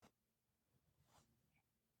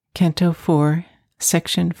Canto 4,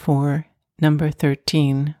 Section 4, Number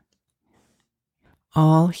 13.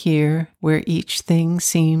 All here, where each thing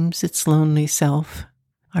seems its lonely self,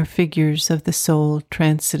 are figures of the soul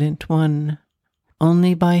transcendent one.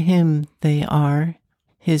 Only by him they are,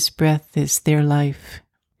 his breath is their life.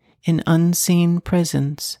 In unseen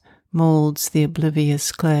presence molds the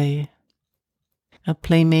oblivious clay. A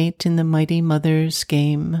playmate in the mighty mother's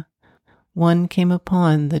game, one came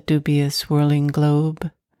upon the dubious whirling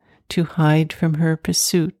globe, to hide from her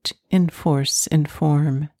pursuit in force and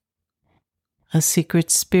form. A secret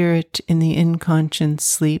spirit in the inconscious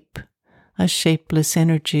sleep, a shapeless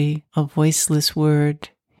energy, a voiceless word.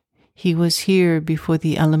 He was here before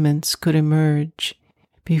the elements could emerge,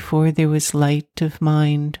 before there was light of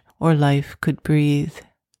mind or life could breathe.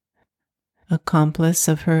 Accomplice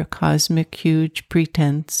of her cosmic huge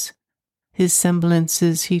pretense, his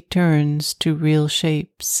semblances he turns to real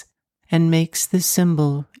shapes, and makes the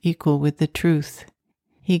symbol equal with the truth.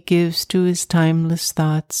 He gives to his timeless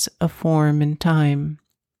thoughts a form and time.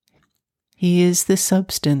 He is the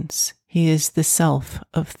substance, he is the self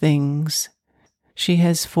of things. She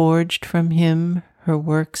has forged from him her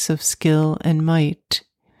works of skill and might.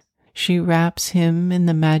 She wraps him in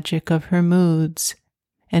the magic of her moods,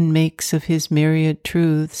 and makes of his myriad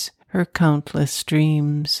truths her countless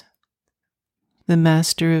dreams. The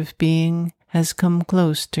Master of Being has come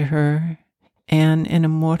close to her, an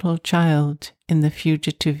immortal child in the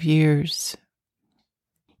fugitive years.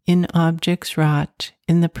 In objects wrought,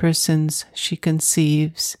 in the persons she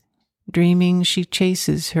conceives, dreaming she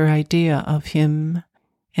chases her idea of him,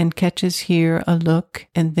 and catches here a look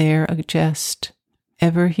and there a jest.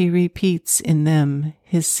 Ever he repeats in them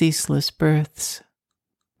his ceaseless births.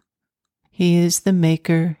 He is the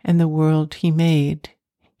maker and the world he made.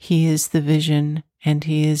 He is the vision and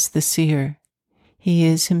he is the seer. He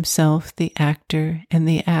is himself the actor and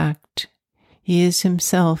the act. He is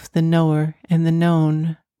himself the knower and the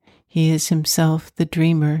known. He is himself the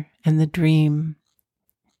dreamer and the dream.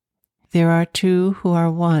 There are two who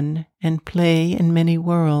are one and play in many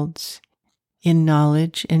worlds. In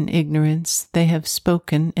knowledge and ignorance they have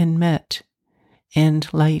spoken and met, and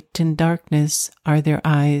light and darkness are their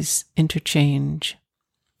eyes' interchange.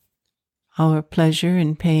 Our pleasure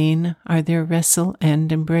and pain are their wrestle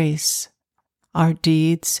and embrace. Our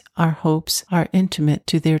deeds, our hopes are intimate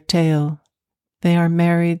to their tale. They are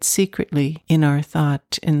married secretly in our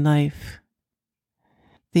thought and life.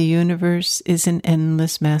 The universe is an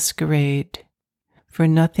endless masquerade, for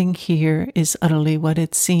nothing here is utterly what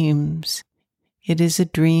it seems. It is a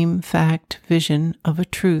dream fact vision of a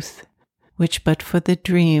truth, which but for the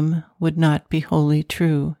dream would not be wholly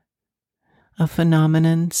true. A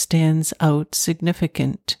phenomenon stands out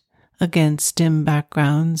significant against dim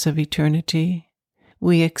backgrounds of eternity.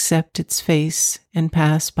 We accept its face and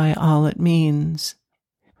pass by all it means.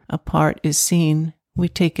 A part is seen, we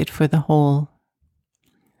take it for the whole.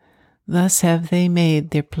 Thus have they made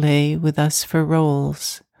their play with us for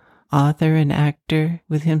roles, author and actor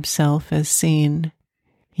with himself as seen.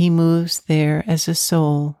 He moves there as a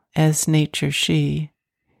soul, as nature she.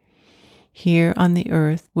 Here on the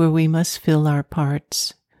earth where we must fill our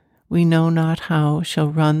parts, we know not how shall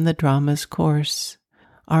run the drama's course.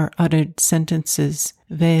 Our uttered sentences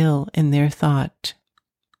veil in their thought.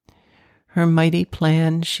 Her mighty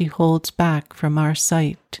plan she holds back from our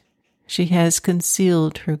sight. She has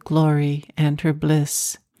concealed her glory and her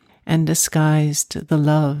bliss, and disguised the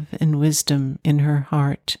love and wisdom in her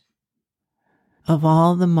heart. Of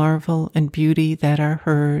all the marvel and beauty that are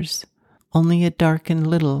hers, only a darkened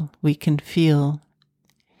little we can feel.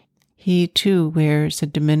 He too wears a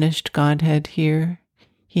diminished Godhead here.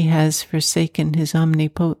 He has forsaken his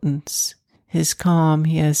omnipotence. His calm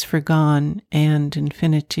he has forgone and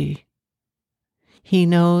infinity. He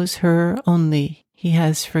knows her only. He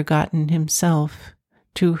has forgotten himself.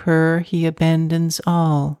 To her he abandons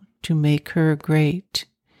all to make her great.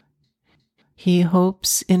 He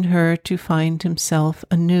hopes in her to find himself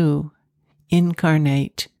anew,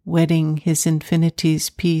 incarnate, wedding his infinity's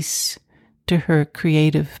peace to her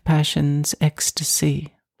creative passion's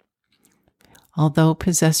ecstasy. Although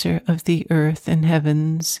possessor of the earth and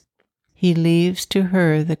heavens, he leaves to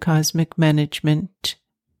her the cosmic management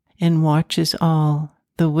and watches all,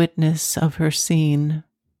 the witness of her scene.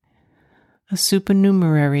 A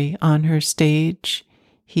supernumerary on her stage,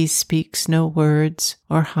 he speaks no words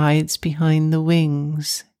or hides behind the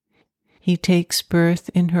wings. He takes birth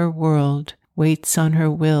in her world, waits on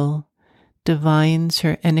her will, divines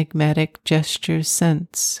her enigmatic gestures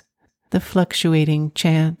sense, the fluctuating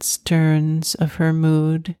chance turns of her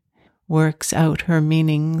mood, works out her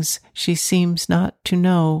meanings she seems not to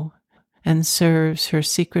know, and serves her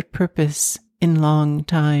secret purpose in long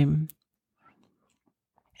time.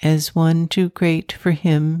 As one too great for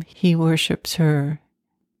him, he worships her.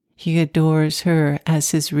 He adores her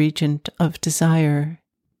as his regent of desire.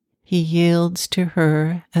 He yields to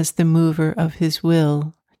her as the mover of his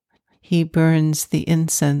will. He burns the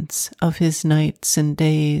incense of his nights and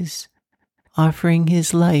days, offering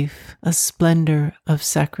his life a splendor of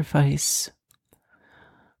sacrifice.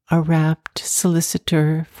 A rapt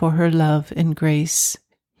solicitor for her love and grace,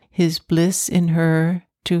 his bliss in her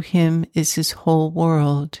to him is his whole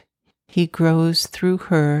world. He grows through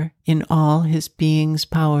her in all his being's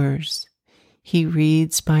powers. He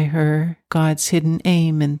reads by her God's hidden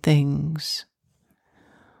aim in things.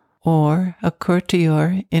 Or a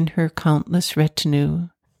courtier in her countless retinue,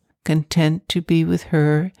 content to be with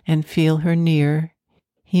her and feel her near,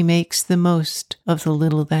 he makes the most of the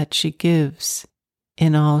little that she gives.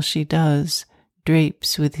 In all she does,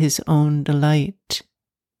 drapes with his own delight.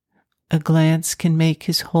 A glance can make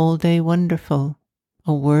his whole day wonderful.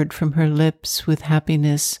 A word from her lips with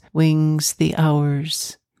happiness wings the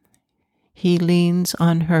hours. He leans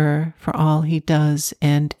on her for all he does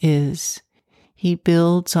and is. He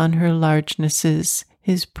builds on her largenesses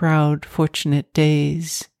his proud, fortunate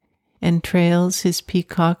days, and trails his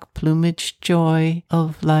peacock plumaged joy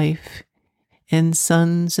of life, and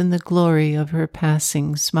suns in the glory of her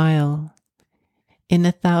passing smile. In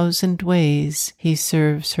 1,000 ways he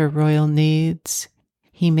serves her royal needs.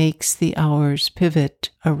 He makes the hours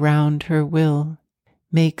pivot around her will,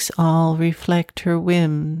 makes all reflect her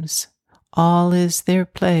whims. All is their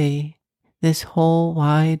play. This whole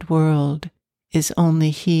wide world is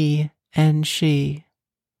only he and she.